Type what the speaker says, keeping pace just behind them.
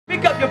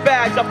your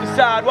bags off the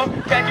sidewalk.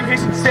 Can't you hear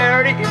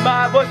sincerity in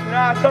my voice when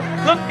I talk?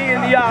 Look me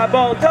in the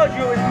eyeball, told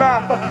you it's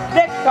my fault.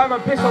 Next time I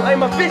pistol aim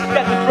my fist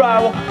at the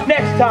drywall.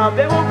 Next time,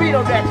 there won't be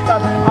no next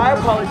time. I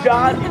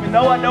apologize, even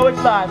though I know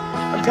it's live.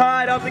 I'm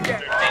tired of the game.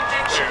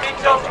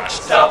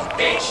 South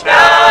Beach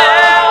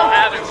now,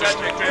 having such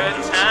a good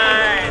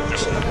time.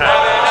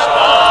 Having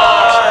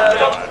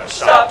fun.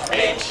 South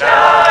Beach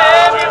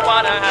now. If you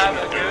wanna have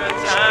a good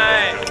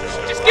time,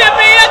 just give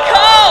me a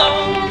call.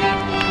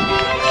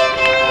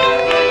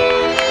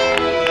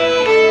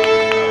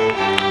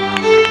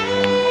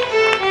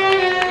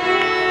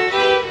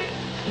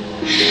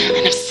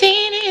 And I've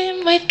seen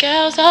him with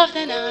girls of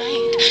the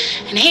night,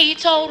 and he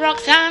told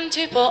Roxanne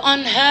to put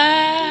on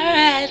her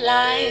red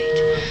light.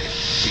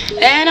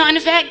 They're not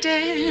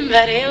infected,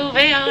 but he'll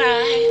be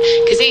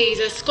alright, 'cause he's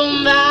a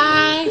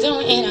scumbag,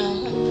 don't you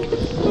know?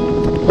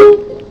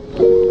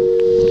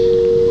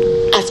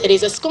 I said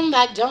he's a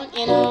scumbag, don't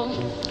you know?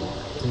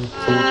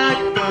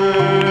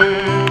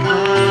 Blackbird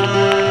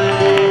high,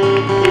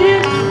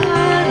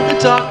 the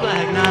dark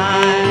black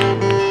night.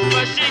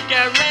 But she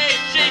can rape,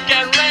 she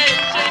can rape,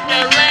 she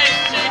can rape,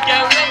 she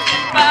can rape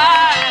you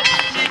fine.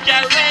 She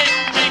can rape,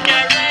 she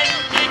can rape,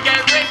 she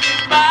can rape you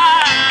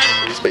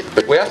fine.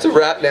 But we have to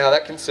wrap now,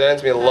 that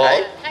concerns me a lot.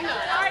 Hey,